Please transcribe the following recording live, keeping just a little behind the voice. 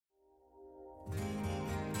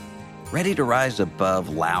Ready to rise above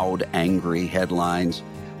loud, angry headlines?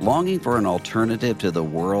 Longing for an alternative to the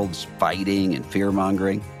world's fighting and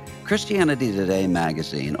fear-mongering? Christianity Today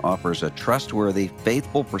magazine offers a trustworthy,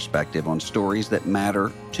 faithful perspective on stories that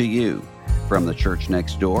matter to you, from the church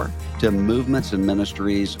next door to movements and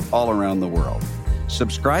ministries all around the world.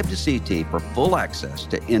 Subscribe to CT for full access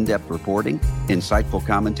to in-depth reporting, insightful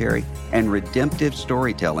commentary, and redemptive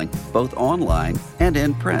storytelling, both online and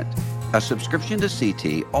in print. A subscription to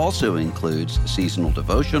CT also includes seasonal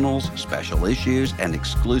devotionals, special issues, and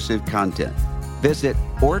exclusive content. Visit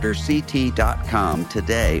orderct.com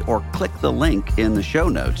today or click the link in the show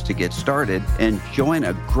notes to get started and join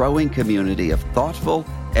a growing community of thoughtful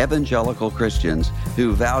evangelical Christians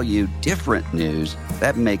who value different news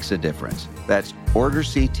that makes a difference. That's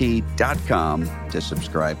orderct.com to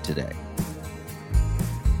subscribe today.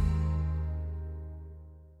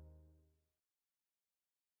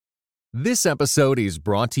 This episode is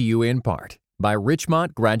brought to you in part by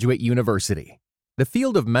Richmont Graduate University. The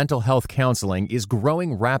field of mental health counseling is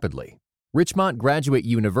growing rapidly. Richmont Graduate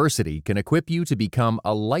University can equip you to become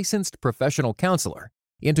a licensed professional counselor,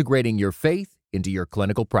 integrating your faith into your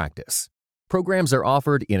clinical practice. Programs are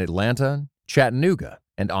offered in Atlanta, Chattanooga,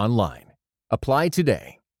 and online. Apply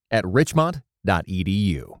today at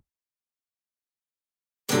richmont.edu.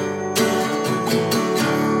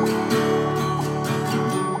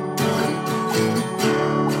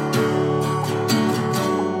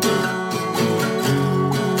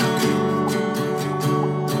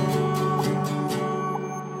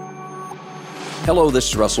 Hello, this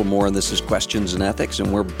is Russell Moore, and this is Questions in Ethics,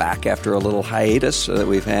 and we're back after a little hiatus that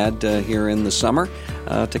we've had here in the summer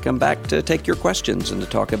to come back to take your questions and to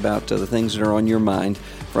talk about the things that are on your mind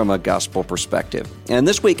from a gospel perspective. And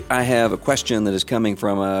this week I have a question that is coming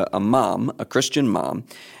from a mom, a Christian mom,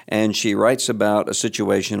 and she writes about a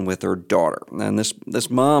situation with her daughter. And this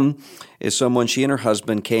mom is someone, she and her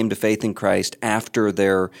husband came to faith in Christ after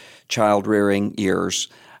their child-rearing years.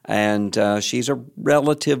 And she's a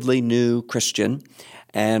relatively new Christian,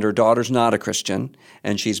 and her daughter's not a Christian,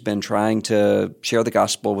 and she's been trying to share the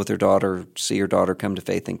gospel with her daughter, see her daughter come to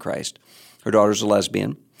faith in Christ. Her daughter's a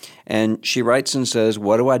lesbian, and she writes and says,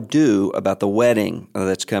 what do I do about the wedding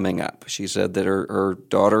that's coming up? She said that her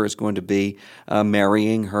daughter is going to be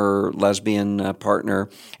marrying her lesbian partner,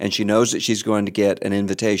 and she knows that she's going to get an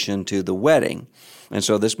invitation to the wedding. And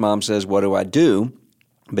so this mom says, what do I do?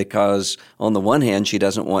 Because on the one hand, she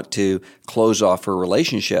doesn't want to close off her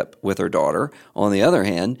relationship with her daughter. On the other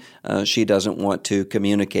hand, she doesn't want to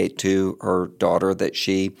communicate to her daughter that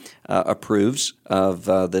she approves of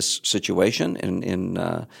this situation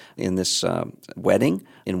in this wedding,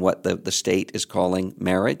 in what the state is calling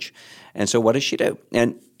marriage. And so what does she do?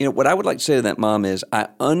 And what I would like to say to that mom is, I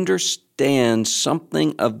understand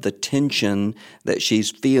something of the tension that she's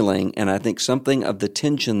feeling, and I think something of the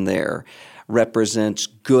tension there represents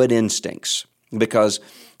good instincts, because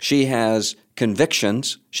she has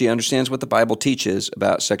convictions. She understands what the Bible teaches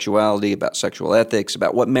about sexuality, about sexual ethics,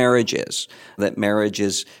 about what marriage is, that marriage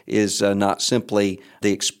is not simply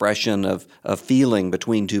the expression of feeling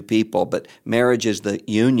between two people, but marriage is the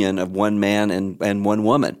union of one man and one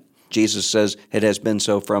woman. Jesus says it has been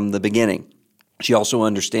so from the beginning. She also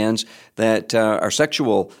understands that our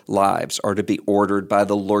sexual lives are to be ordered by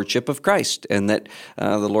the Lordship of Christ, and that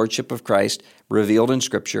the Lordship of Christ, revealed in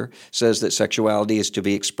Scripture, says that sexuality is to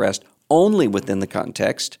be expressed only within the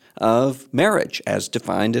context of marriage, as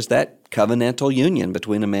defined as that covenantal union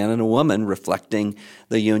between a man and a woman, reflecting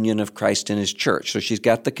the union of Christ and His church. So she's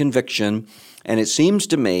got the conviction, and it seems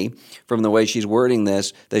to me, from the way she's wording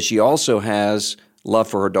this, that she also has love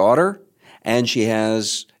for her daughter, and she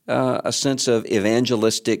has a sense of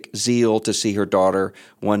evangelistic zeal to see her daughter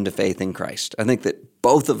won to faith in Christ. I think that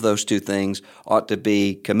both of those two things ought to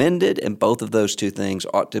be commended, and both of those two things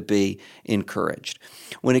ought to be encouraged.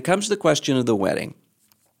 When it comes to the question of the wedding,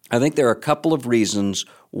 I think there are a couple of reasons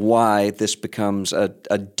why this becomes a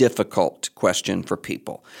difficult question for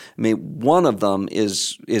people. I mean, one of them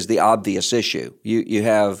is the obvious issue. You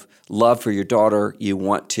have love for your daughter. You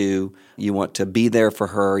want to be there for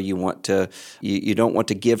her. You don't want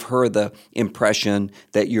to give her the impression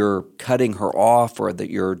that you're cutting her off or that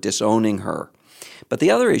you're disowning her. But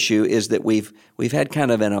the other issue is that we've had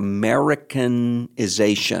kind of an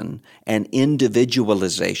Americanization and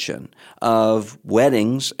individualization of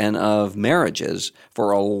weddings and of marriages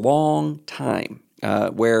for a long time,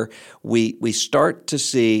 where we start to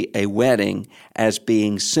see a wedding as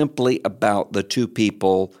being simply about the two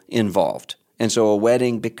people involved. And so a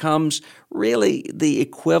wedding becomes really the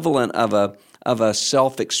equivalent of of a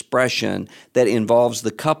self-expression that involves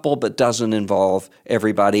the couple but doesn't involve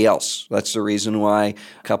everybody else. That's the reason why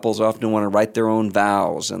couples often want to write their own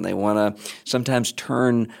vows, and they want to sometimes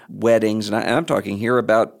turn weddings, and I'm talking here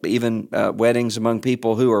about even weddings among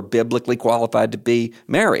people who are biblically qualified to be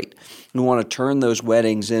married, who want to turn those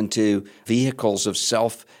weddings into vehicles of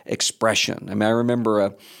self-expression. I mean, I remember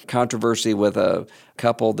a controversy with a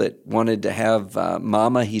couple that wanted to have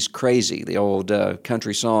Mama, He's Crazy, the old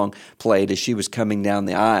country song, played as she was coming down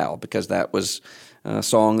the aisle because that was a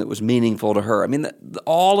song that was meaningful to her. I mean,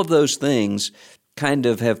 all of those things kind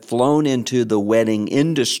of have flown into the wedding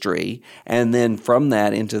industry, and then from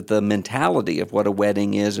that into the mentality of what a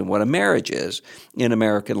wedding is and what a marriage is in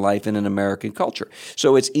American life and in American culture.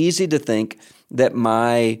 So it's easy to think that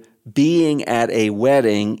my being at a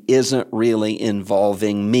wedding isn't really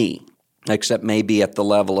involving me, except maybe at the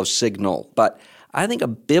level of signal. But I think a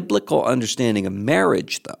biblical understanding of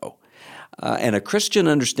marriage, though, and a Christian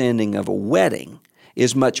understanding of a wedding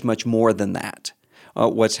is much, much more than that.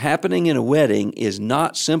 What's happening in a wedding is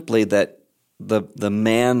not simply that the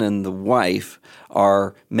man and the wife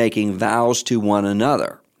are making vows to one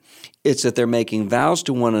another. It's that they're making vows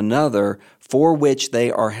to one another for which they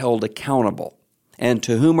are held accountable. And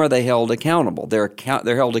to whom are they held accountable? They're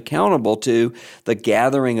held accountable to the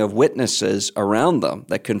gathering of witnesses around them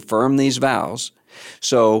that confirm these vows.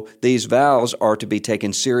 So these vows are to be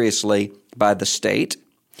taken seriously by the state,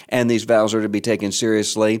 and these vows are to be taken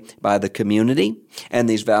seriously by the community, and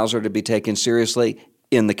these vows are to be taken seriously,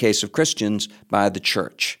 in the case of Christians, by the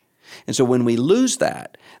church. And so when we lose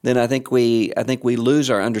that, then I think we lose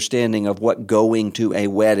our understanding of what going to a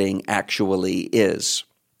wedding actually is.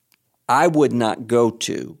 I would not go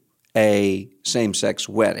to a same-sex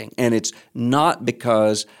wedding, and it's not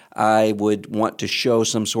because I would want to show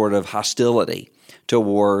some sort of hostility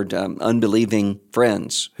toward unbelieving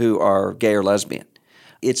friends who are gay or lesbian.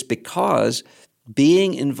 It's because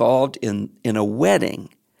being involved in a wedding,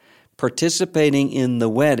 participating in the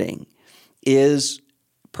wedding, is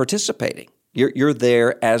participating. You're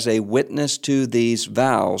there as a witness to these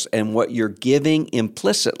vows, and what you're giving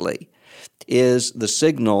implicitly is the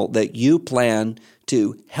signal that you plan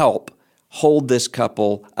to help hold this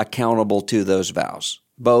couple accountable to those vows,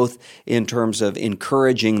 both in terms of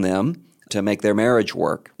encouraging them to make their marriage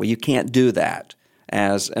work. Well, you can't do that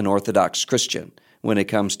as an Orthodox Christian when it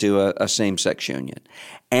comes to a same-sex union,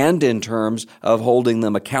 and in terms of holding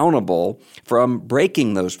them accountable from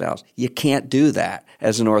breaking those vows. You can't do that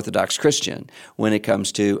as an Orthodox Christian when it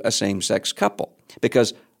comes to a same-sex couple,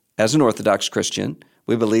 because as an Orthodox Christian,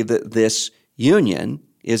 we believe that this union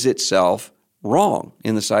is itself wrong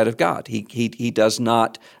in the sight of God. He does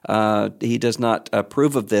not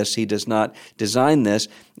approve of this. He does not design this.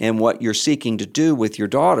 And what you're seeking to do with your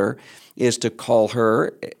daughter is to call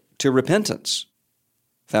her to repentance,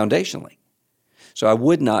 foundationally. So I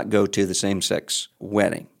would not go to the same-sex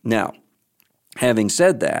wedding. Now, having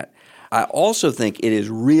said that, I also think it is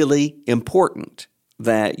really important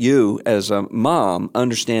that you, as a mom,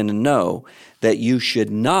 understand and know that you should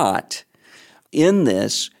not, in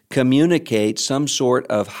this, communicate some sort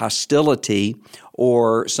of hostility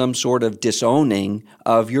or some sort of disowning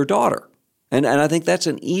of your daughter. And I think that's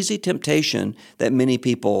an easy temptation that many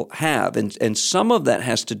people have. And some of that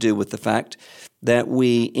has to do with the fact that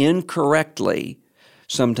we incorrectly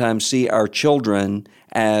sometimes see our children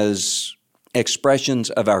as expressions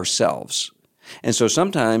of ourselves. And so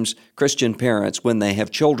sometimes Christian parents, when they have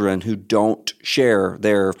children who don't share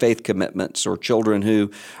their faith commitments, or children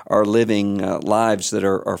who are living lives that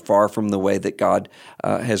are far from the way that God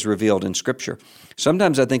has revealed in Scripture,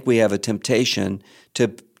 sometimes I think we have a temptation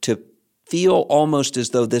to feel almost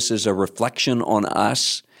as though this is a reflection on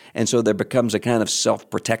us, and so there becomes a kind of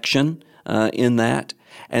self-protection in that.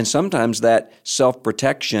 And sometimes that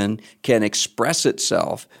self-protection can express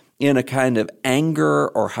itself in a kind of anger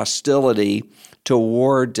or hostility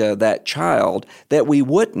toward that child that we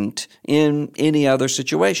wouldn't in any other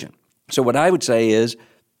situation. So what I would say is,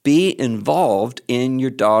 be involved in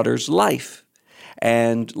your daughter's life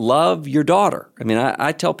and love your daughter. I mean,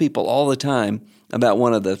 I tell people all the time about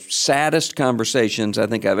one of the saddest conversations I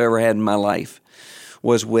think I've ever had in my life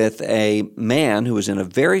was with a man who was in a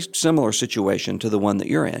very similar situation to the one that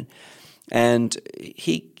you're in. And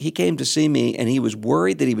he came to see me, and he was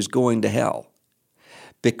worried that he was going to hell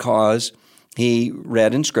because he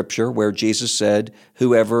read in Scripture where Jesus said,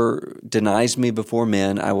 "Whoever denies me before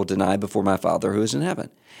men, I will deny before my Father who is in heaven."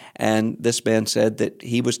 And this man said that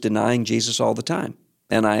he was denying Jesus all the time.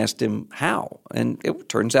 And I asked him how. And it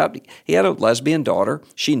turns out he had a lesbian daughter.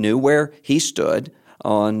 She knew where he stood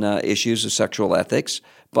on issues of sexual ethics,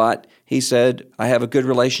 but he said, I have a good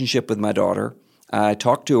relationship with my daughter. I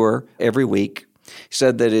talk to her every week. He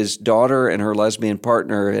said that his daughter and her lesbian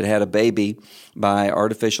partner had a baby by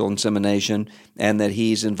artificial insemination, and that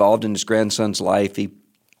he's involved in his grandson's life. He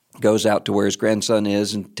goes out to where his grandson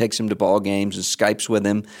is and takes him to ball games and Skypes with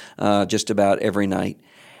him just about every night.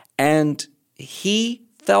 And he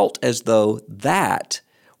felt as though that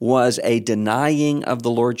was a denying of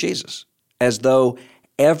the Lord Jesus, as though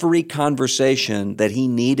every conversation that he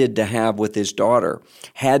needed to have with his daughter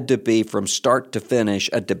had to be from start to finish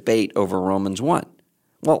a debate over Romans 1.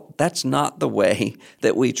 Well, that's not the way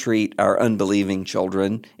that we treat our unbelieving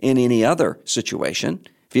children in any other situation.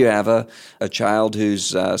 If you have a child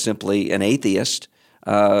who's simply an atheist,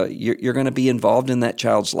 you're going to be involved in that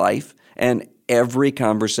child's life, and every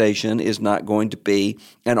conversation is not going to be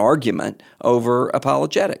an argument over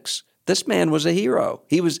apologetics. This man was a hero.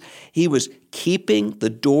 He was keeping the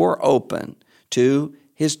door open to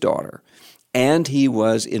his daughter, and he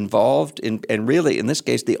was involved in, and really, in this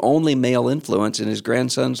case, the only male influence in his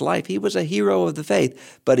grandson's life. He was a hero of the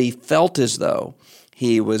faith, but he felt as though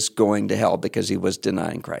he was going to hell because he was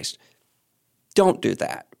denying Christ. Don't do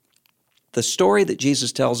that. The story that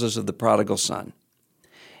Jesus tells us of the prodigal son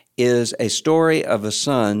is a story of a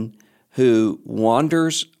son who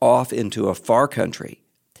wanders off into a far country.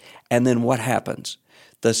 And then what happens?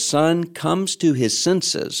 The son comes to his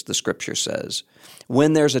senses, the scripture says,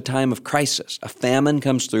 when there's a time of crisis. A famine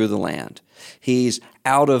comes through the land. He's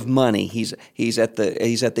out of money. He's at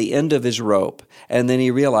the end of his rope. And then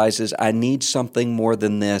he realizes, I need something more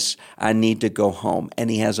than this. I need to go home. And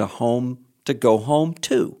he has a home to go home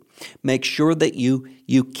to. Make sure that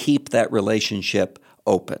you keep that relationship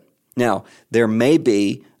open. Now, there may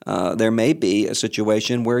be a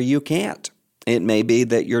situation where you can't. It may be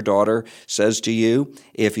that your daughter says to you,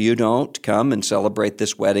 if you don't come and celebrate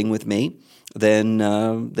this wedding with me, then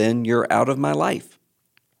you're out of my life.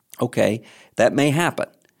 Okay, that may happen.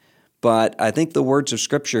 But I think the words of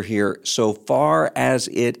Scripture here, so far as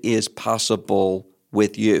it is possible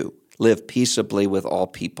with you, live peaceably with all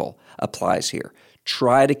people, applies here.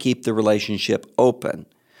 Try to keep the relationship open,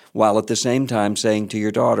 while at the same time saying to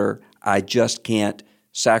your daughter, I just can't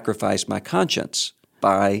sacrifice my conscience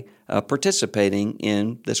by participating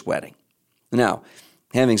in this wedding. Now,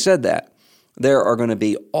 having said that, there are going to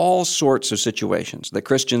be all sorts of situations that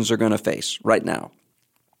Christians are going to face right now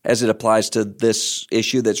as it applies to this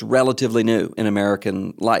issue that's relatively new in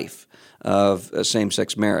American life of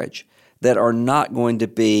same-sex marriage that are not going to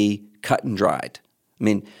be cut and dried. I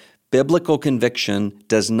mean, biblical conviction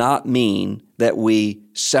does not mean that we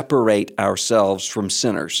separate ourselves from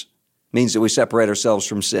sinners. It means that we separate ourselves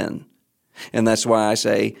from sin. And that's why I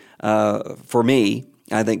say, for me,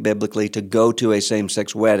 I think biblically to go to a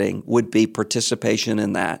same-sex wedding would be participation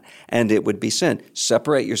in that, and it would be sin.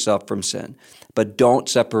 Separate yourself from sin, but don't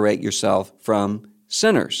separate yourself from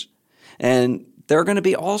sinners. And there are going to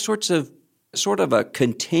be all sorts of sort of a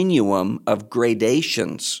continuum of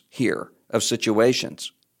gradations here of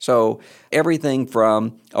situations. So everything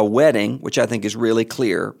from a wedding, which I think is really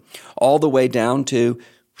clear, all the way down to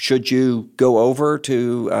should you go over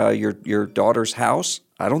to your daughter's house?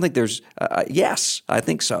 I don't think there's yes, I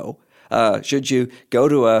think so. Should you go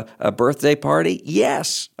to a birthday party?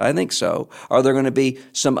 Yes, I think so. Are there going to be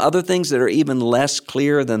some other things that are even less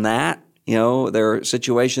clear than that? You know, there are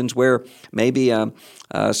situations where maybe a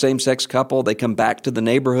same-sex couple, they come back to the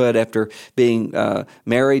neighborhood after being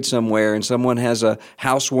married somewhere and someone has a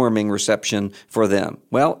housewarming reception for them.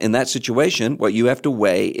 Well, in that situation, what you have to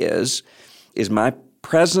weigh is my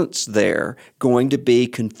presence there going to be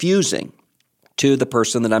confusing to the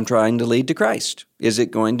person that I'm trying to lead to Christ? Is it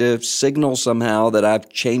going to signal somehow that I've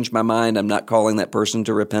changed my mind, I'm not calling that person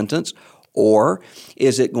to repentance? Or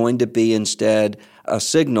is it going to be instead a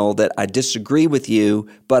signal that I disagree with you,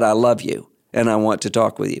 but I love you and I want to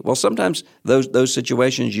talk with you? Well, sometimes those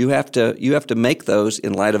situations you have to make those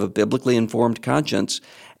in light of a biblically informed conscience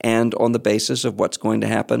and on the basis of what's going to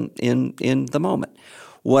happen in the moment.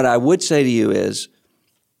 What I would say to you is,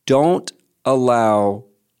 don't allow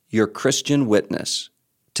your Christian witness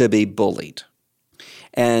to be bullied.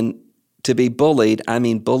 And to be bullied, I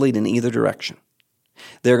mean bullied in either direction.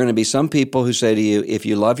 There are going to be some people who say to you, if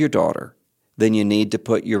you love your daughter, then you need to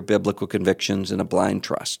put your biblical convictions in a blind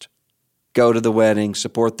trust. Go to the wedding,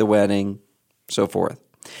 support the wedding, so forth.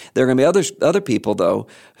 There are going to be other people, though,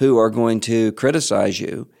 who are going to criticize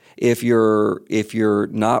you if you're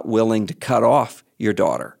not willing to cut off your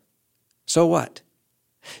daughter. So what?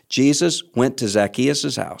 Jesus went to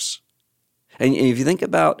Zacchaeus' house. And if you think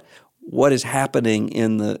about what is happening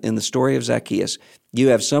in the story of Zacchaeus, you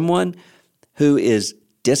have someone who is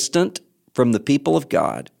distant from the people of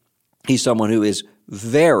God. He's someone who is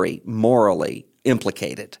very morally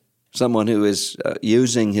implicated, someone who is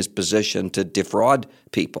using his position to defraud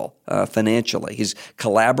people financially. He's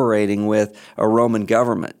collaborating with a Roman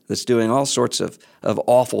government that's doing all sorts of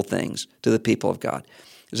awful things to the people of God.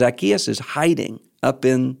 Zacchaeus is hiding up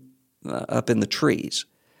in the trees,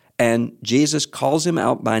 and Jesus calls him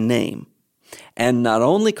out by name, and not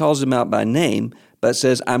only calls him out by name, but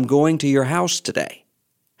says, "I'm going to your house today."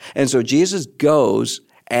 And so Jesus goes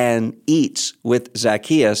and eats with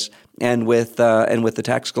Zacchaeus and with the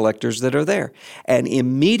tax collectors that are there. And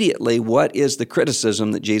immediately, what is the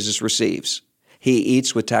criticism that Jesus receives? He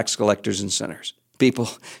eats with tax collectors and sinners.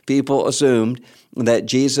 People assumed that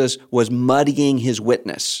Jesus was muddying his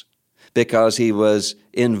witness because he was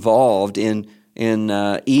involved in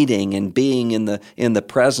eating and being in the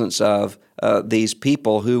presence of these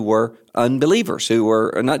people who were unbelievers, who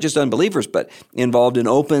were not just unbelievers, but involved in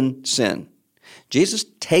open sin. Jesus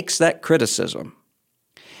takes that criticism.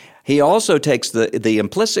 He also takes the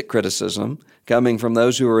implicit criticism coming from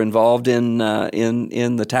those who are involved in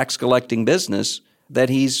the tax collecting business, that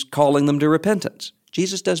he's calling them to repentance.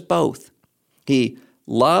 Jesus does both. He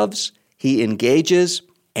loves, he engages,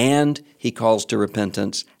 and he calls to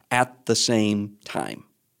repentance at the same time.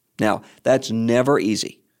 Now, that's never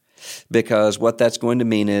easy, because what that's going to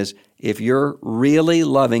mean is, if you're really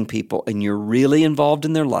loving people and you're really involved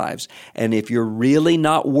in their lives, and if you're really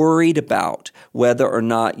not worried about whether or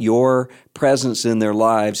not your presence in their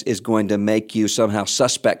lives is going to make you somehow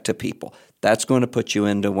suspect to people, that's going to put you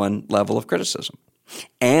into one level of criticism.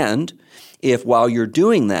 And if while you're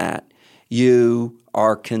doing that, you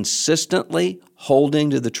are consistently holding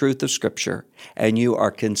to the truth of Scripture, and you are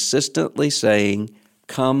consistently saying,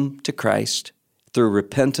 "Come to Christ through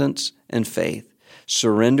repentance and faith.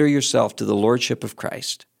 Surrender yourself to the Lordship of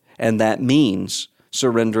Christ." And that means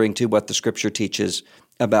surrendering to what the Scripture teaches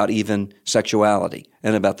about even sexuality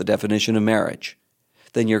and about the definition of marriage.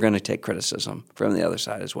 Then you're going to take criticism from the other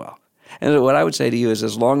side as well. And what I would say to you is,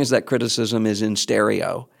 as long as that criticism is in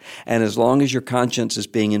stereo, and as long as your conscience is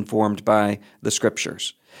being informed by the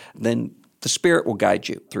Scriptures, then the Spirit will guide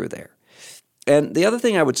you through there. And the other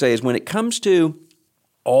thing I would say is, when it comes to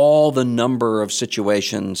all the number of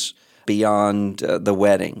situations beyond the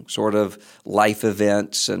wedding, sort of life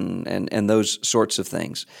events and those sorts of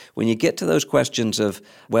things, when you get to those questions of,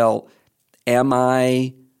 well, am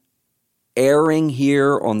I erring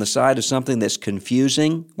here on the side of something that's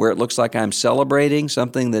confusing, where it looks like I'm celebrating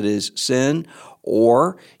something that is sin?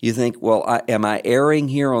 Or you think, well, am I erring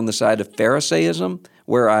here on the side of Pharisaism,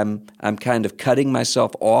 where I'm kind of cutting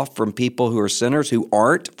myself off from people who are sinners, who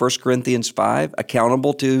aren't, 1 Corinthians 5,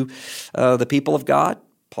 accountable to the people of God?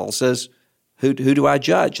 Paul says, who do I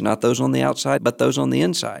judge? Not those on the outside, but those on the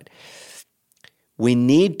inside. We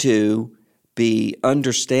need to be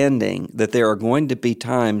understanding that there are going to be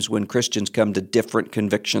times when Christians come to different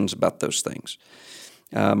convictions about those things.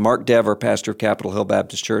 Mark Dever, pastor of Capitol Hill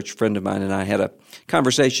Baptist Church, a friend of mine, and I had a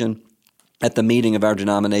conversation at the meeting of our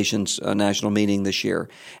denomination's national meeting this year.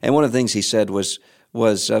 And one of the things he said was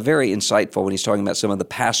very insightful when he's talking about some of the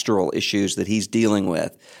pastoral issues that he's dealing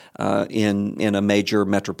with in a major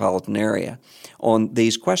metropolitan area on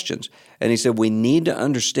these questions. And he said, we need to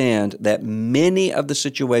understand that many of the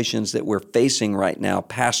situations that we're facing right now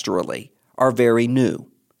pastorally are very new.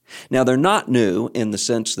 Now, they're not new in the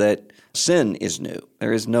sense that sin is new.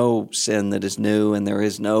 There is no sin that is new, and there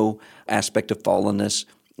is no aspect of fallenness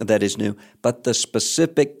that is new. But the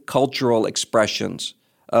specific cultural expressions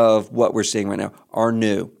of what we're seeing right now are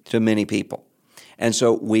new to many people. And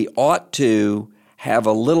so we ought to have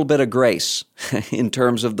a little bit of grace in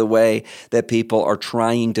terms of the way that people are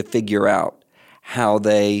trying to figure out how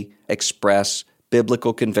they express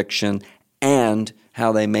biblical conviction and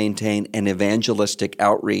how they maintain an evangelistic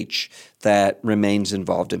outreach that remains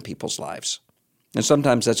involved in people's lives. And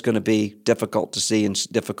sometimes that's going to be difficult to see and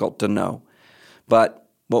difficult to know. But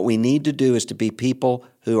what we need to do is to be people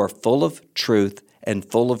who are full of truth and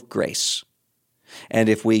full of grace. And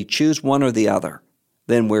if we choose one or the other,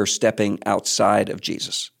 then we're stepping outside of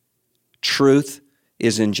Jesus. Truth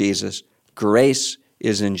is in Jesus. Grace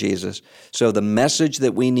is in Jesus. So the message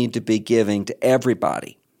that we need to be giving to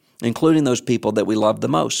everybody, including those people that we love the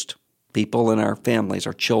most, people in our families,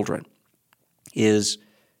 our children, is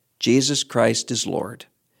Jesus Christ is Lord,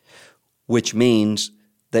 which means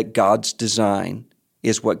that God's design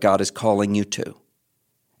is what God is calling you to.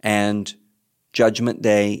 And Judgment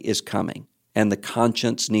Day is coming, and the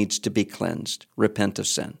conscience needs to be cleansed. Repent of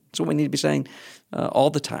sin. That's what we need to be saying all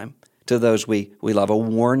the time to those we love. A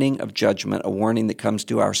warning of judgment, a warning that comes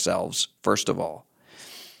to ourselves, first of all.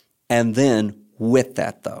 And then with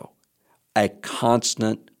that, though, a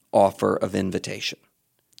constant offer of invitation.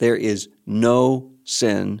 There is no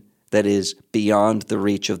sin that is beyond the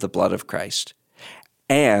reach of the blood of Christ.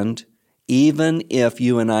 And even if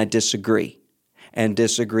you and I disagree, and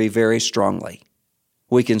disagree very strongly,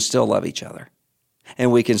 we can still love each other.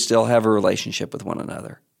 And we can still have a relationship with one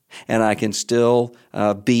another. And I can still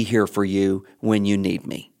be here for you when you need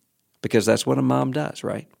me. Because that's what a mom does,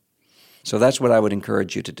 right? So that's what I would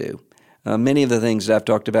encourage you to do. Many of the things that I've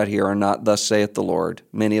talked about here are not thus saith the Lord.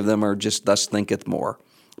 Many of them are just thus thinketh more.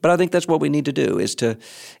 But I think that's what we need to do, is to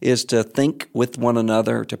think with one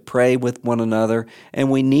another, to pray with one another,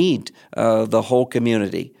 and we need the whole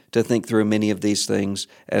community to think through many of these things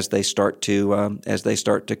as they start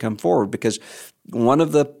to come forward. Because one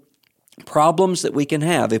of the problems that we can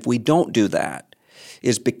have if we don't do that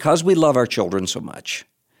is, because we love our children so much,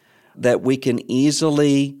 that we can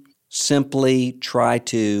easily simply try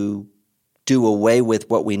to do away with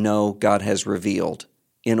what we know God has revealed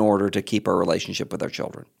in order to keep our relationship with our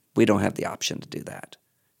children. We don't have the option to do that.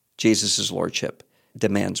 Jesus' lordship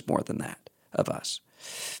demands more than that of us.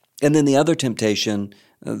 And then the other temptation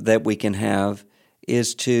that we can have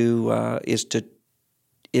is to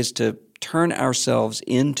turn ourselves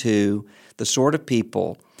into the sort of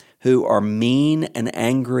people who are mean and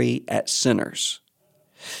angry at sinners,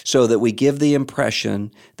 so that we give the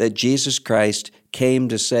impression that Jesus Christ came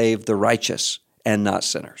to save the righteous and not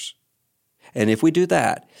sinners. And if we do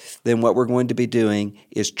that, then what we're going to be doing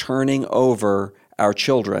is turning over our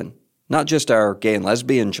children, not just our gay and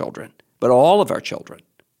lesbian children, but all of our children,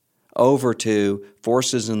 over to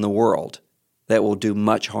forces in the world that will do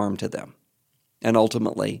much harm to them, and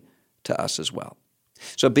ultimately to us as well.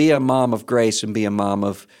 So be a mom of grace and be a mom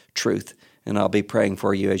of truth, and I'll be praying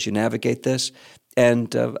for you as you navigate this.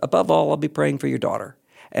 And above all, I'll be praying for your daughter.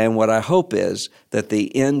 And what I hope is that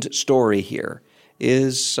the end story here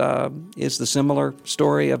is the similar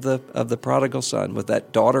story of the prodigal son, with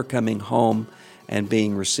that daughter coming home and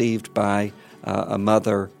being received by a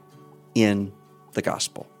mother in the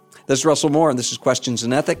gospel. This is Russell Moore, and this is Questions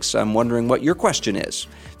in Ethics. I'm wondering what your question is.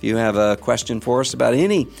 If you have a question for us about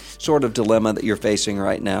any sort of dilemma that you're facing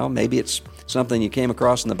right now, maybe it's something you came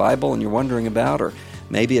across in the Bible and you're wondering about, or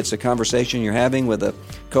maybe it's a conversation you're having with a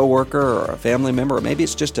coworker or a family member, or maybe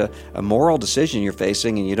it's just a moral decision you're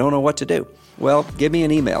facing and you don't know what to do. Well, give me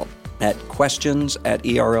an email at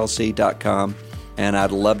questions@erlc.com, and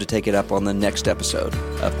I'd love to take it up on the next episode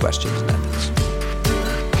of Questions in Ethics.